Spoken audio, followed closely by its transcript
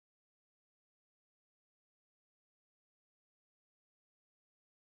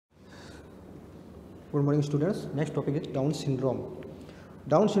Good morning students. Next topic is Down syndrome.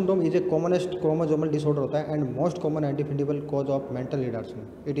 Down syndrome is a commonest chromosomal disorder होता है and most common identifiable cause of mental retardation.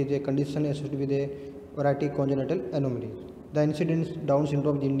 It is a condition associated with a variety of congenital anomalies. The incidence Down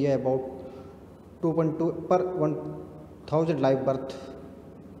syndrome in India about 2.2 per 1,000 live birth,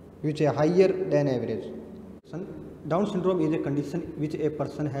 which is higher than average. Down syndrome is a condition which a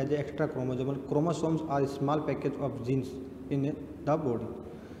person has extra chromosomal. Chromosomes are a small package of genes in the body.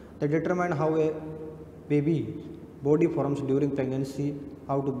 They determine how a baby body forms during pregnancy,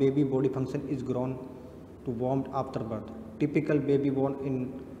 how the baby body function is grown to formed after birth. Typical baby born in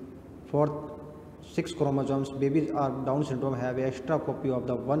 6 chromosomes. Babies are Down syndrome have an extra copy of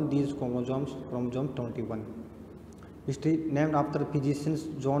the one these chromosomes, chromosome 21. History named after physicians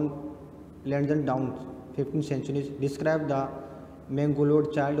John Langdon Down, 15th century, described the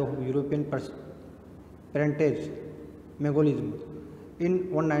Mongoloid child of European parentage, Mongolism.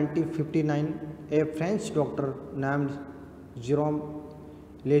 In 1959, a French doctor named Jerome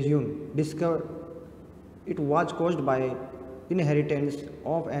Lejeune discovered it was caused by inheritance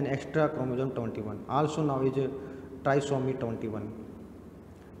of an extra chromosome 21, also known as trisomy 21.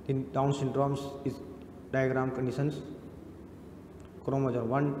 In Down syndrome is diagram conditions: chromosome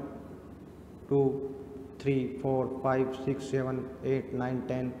 1, 2, 3, 4, 5, 6, 7, 8, 9,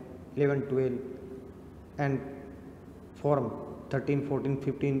 10, 11, 12, and form 13, 14,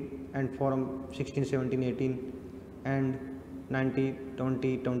 15, and form 16, 17, 18, and 19,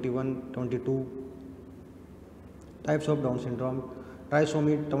 20, 21, 22. Types of Down syndrome: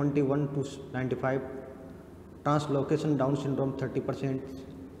 trisomy 21 to 95, translocation Down syndrome 30%,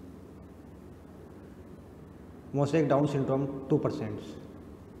 mosaic Down syndrome 2%.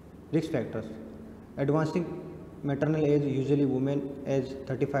 Risk factors: advancing maternal age, usually women age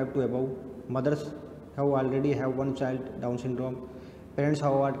 35 to above, mothers who already have one child Down syndrome, parents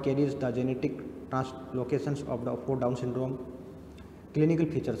who carries the genetic translocations of the for Down syndrome. Clinical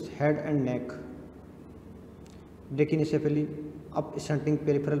features: head and neck brachycephaly, up-stunting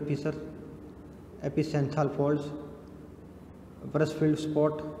peripheral fissure, epicenthal folds, brush-filled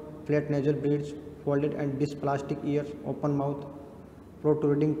spot, flat nasal bridge, folded and dysplastic ears, open mouth,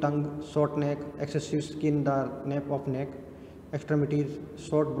 protruding tongue, short neck, excessive skin in the nape of neck, extremities,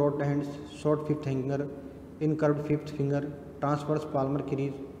 short broad hands, short fifth finger, incurved fifth finger, transverse palmar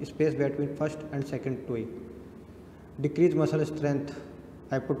crease, space between first and second toe, decreased muscle strength,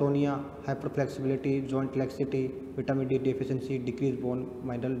 hypotonia, hyperflexibility, joint laxity, vitamin D deficiency, decreased bone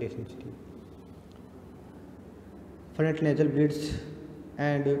mineral density. Front nasal bleeds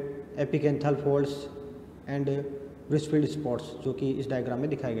and epicanthal folds and brush-filled spots जो कि इस diagram में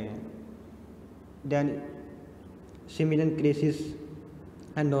दिखाए गए हैं. Then सिमिलियन crisis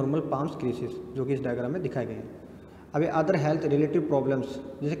and normal palms crisis जो कि इस डायग्राम में दिखाए गए हैं. अब अदर हेल्थ रिलेटेड प्रॉब्लम्स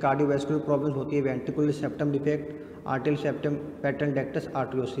जैसे कार्डियोवैस्कुलर प्रॉब्लम्स होती है, ventricular septum defect, आर्टियल septum, pattern डेक्टस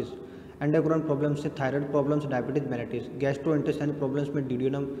arteriosus, endocrine problems से thyroid problems, diabetes mellitus, gastrointestinal problems में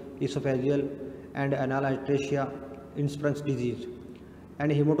डिड्यूनम, oesophageal and anal एस्ट्रेशिया, इंस्प्रेंस disease,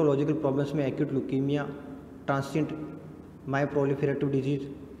 and haematological problems में acute leukaemia, transient मायोप्रोलिफरेटिव disease,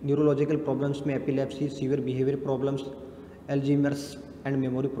 neurological problems में epilepsy, severe behaviour problems, एल्जीमर्स and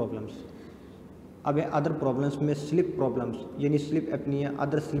memory problems. अब other problems में slip problems यानी slip apnoea,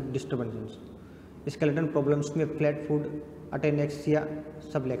 other slip disturbances, skeleton problems में flat foot, अटेनेक्सिया,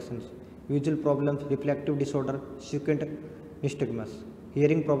 सबलेक्शंस, visual problems, reflective disorder, सिक्वेंट निस्टिग्मस,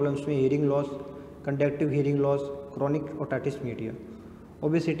 hearing problems में hearing loss, conductive hearing loss, chronic otitis media,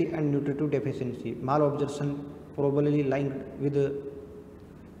 obesity and nutritive deficiency, mall ऑब्जर्शन probably linked with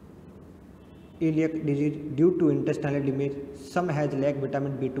celiac disease due to intestinal damage. Some has lack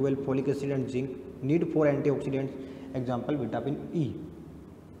vitamin B12, folic acid and zinc. Need for antioxidants, example vitamin E.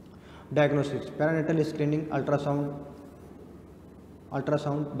 Diagnosis: perinatal screening,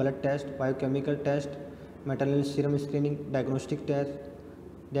 ultrasound, blood test, biochemical test, maternal serum screening, diagnostic test.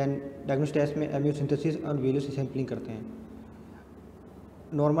 Then diagnostic test में amniocentesis और values sampling करते हैं.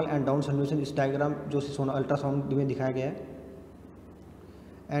 Normal and down solution इस diagram जो सोना ultrasound में दिखाया गया है,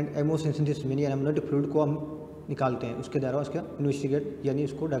 एंड एमोसिंथेसिस मिनी एमनियोटिक फ्लूइड को हम निकालते हैं, उसके द्वारा उसका इन्वेस्टिगेट यानी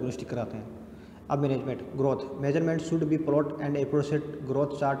उसको डायग्नोस्टिक कराते हैं. अब management growth measurement should be plot and एप्रोसेट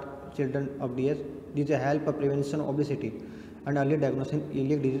growth chart children of DS. This help prevention obesity and early diagnosis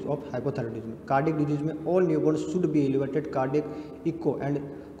iliac disease of hypothyroidism. Cardiac disease में all newborn should be elevated cardiac eco and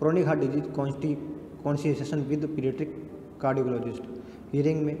chronic heart disease कॉन्सिएशन with paediatric cardiologist.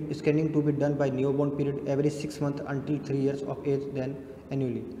 Hearing में scanning to be done by newborn period every 6 months until 3 years of age, then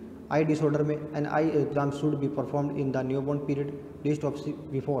annually. Eye disorder में an eye exam should be performed in the newborn period least of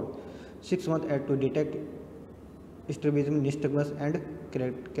before 6 months to detect strabism, nystagmus and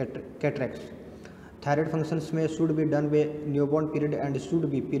cataracts. Thyroid functions में should be done by newborn period and should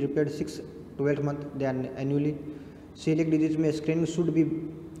be prepared 6 to 12 months then annually. Celiac disease में screening should be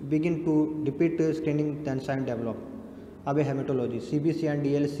begin to repeat screening then sign develop. अब hematology, CBC and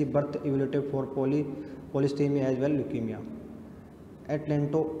DLC birth evaluated for polycythemia as well leukemia.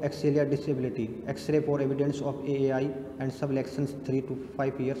 Atlantoaxial disability, X-ray for evidence of AAI and subluxations 3 to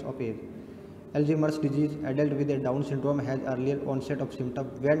 5 years of age. Alzheimer's disease, adult with a Down syndrome has earlier onset of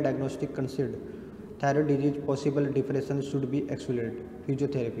symptoms when diagnostic considered. Thyroid disease, possible depression should be accelerated.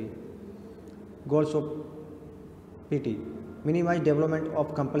 Physiotherapy. Goals of PT. Minimize development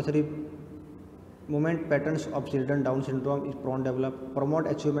of compulsory movement patterns of children Down syndrome is prone develop. Promote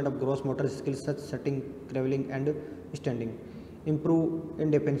achievement of gross motor skills such sitting, traveling and standing. Improve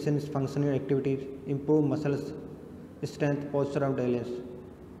independence functional activities. Improve muscles strength, posture and balance.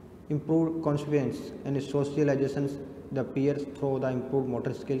 Improve confidence and socializations the peers through the improved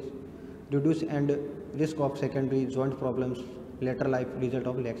motor skills. Reduce and risk of secondary joint problems later life result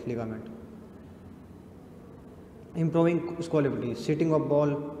of lax ligament. Improving scalability, sitting of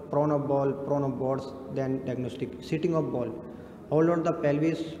ball, prone of boards, then diagnostic. Sitting of ball, hold on the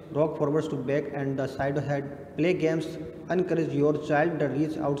pelvis, rock forwards to back and the side of head. Play games, encourage your child to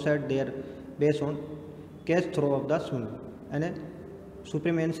reach outside their base on catch throw of the swing. And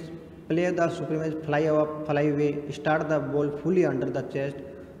Superman's play the Superman fly up, fly away, start the ball fully under the chest,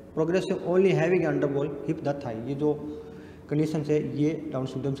 progressive only having under ball, hip the thigh. ये जो condition है ये down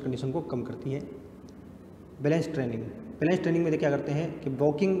syndromes condition को कम करती है. Balance training में क्या करते हैं कि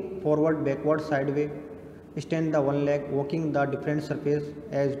walking forward backward side way, stand the one leg, walking the different surface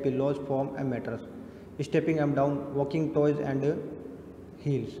as billows form and matters, stepping am down, walking toys and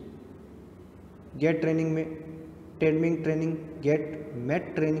heels. Gate training में training, gate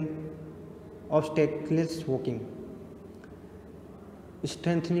mat training, obstacles walking,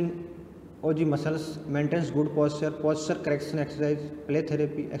 strengthening OG muscles, maintains good posture correction exercise, play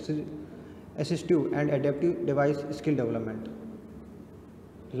therapy, assistive and adaptive device skill development.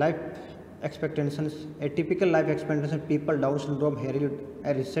 Life expectancies, a typical life expectancy people Down syndrome heralded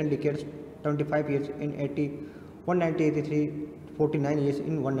a recent decades 25 years in 1983, 49 years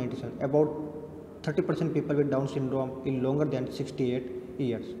in 197. About 30% people with Down syndrome in longer than 68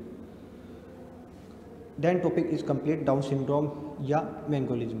 years. Then topic is complete Down syndrome या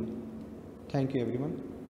मैंगोलिज्म. Thank you everyone.